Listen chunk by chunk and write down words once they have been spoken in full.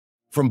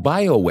From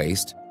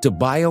bio-waste to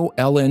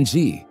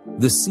Bio-LNG,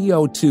 the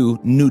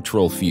CO2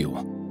 neutral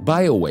fuel.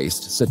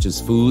 Bio-waste, such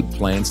as food,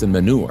 plants, and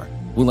manure,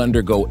 will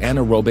undergo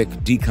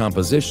anaerobic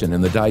decomposition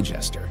in the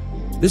digester.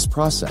 This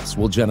process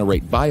will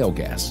generate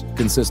biogas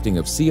consisting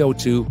of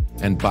CO2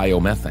 and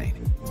biomethane.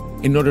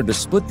 In order to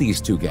split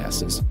these two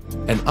gases,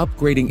 an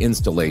upgrading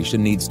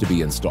installation needs to be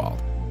installed.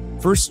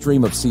 First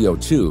stream of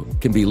CO2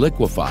 can be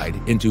liquefied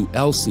into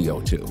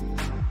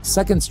LCO2.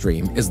 Second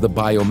stream is the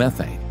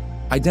biomethane,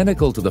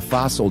 identical to the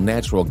fossil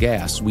natural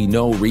gas we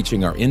know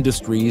reaching our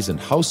industries and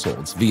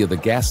households via the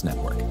gas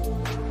network.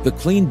 The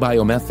clean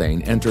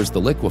biomethane enters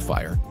the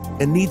liquefier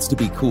and needs to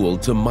be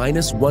cooled to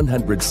minus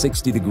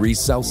 160 degrees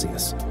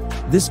Celsius.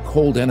 This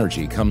cold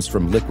energy comes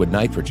from liquid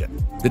nitrogen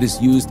that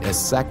is used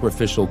as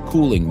sacrificial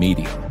cooling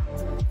medium.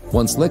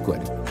 Once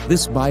liquid,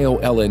 this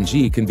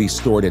Bio-LNG can be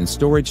stored in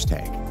storage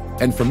tank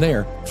and from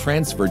there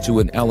transferred to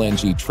an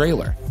LNG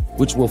trailer,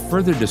 which will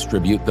further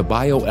distribute the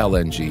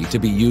Bio-LNG to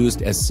be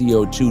used as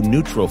CO2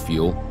 neutral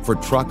fuel for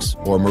trucks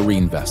or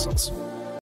marine vessels.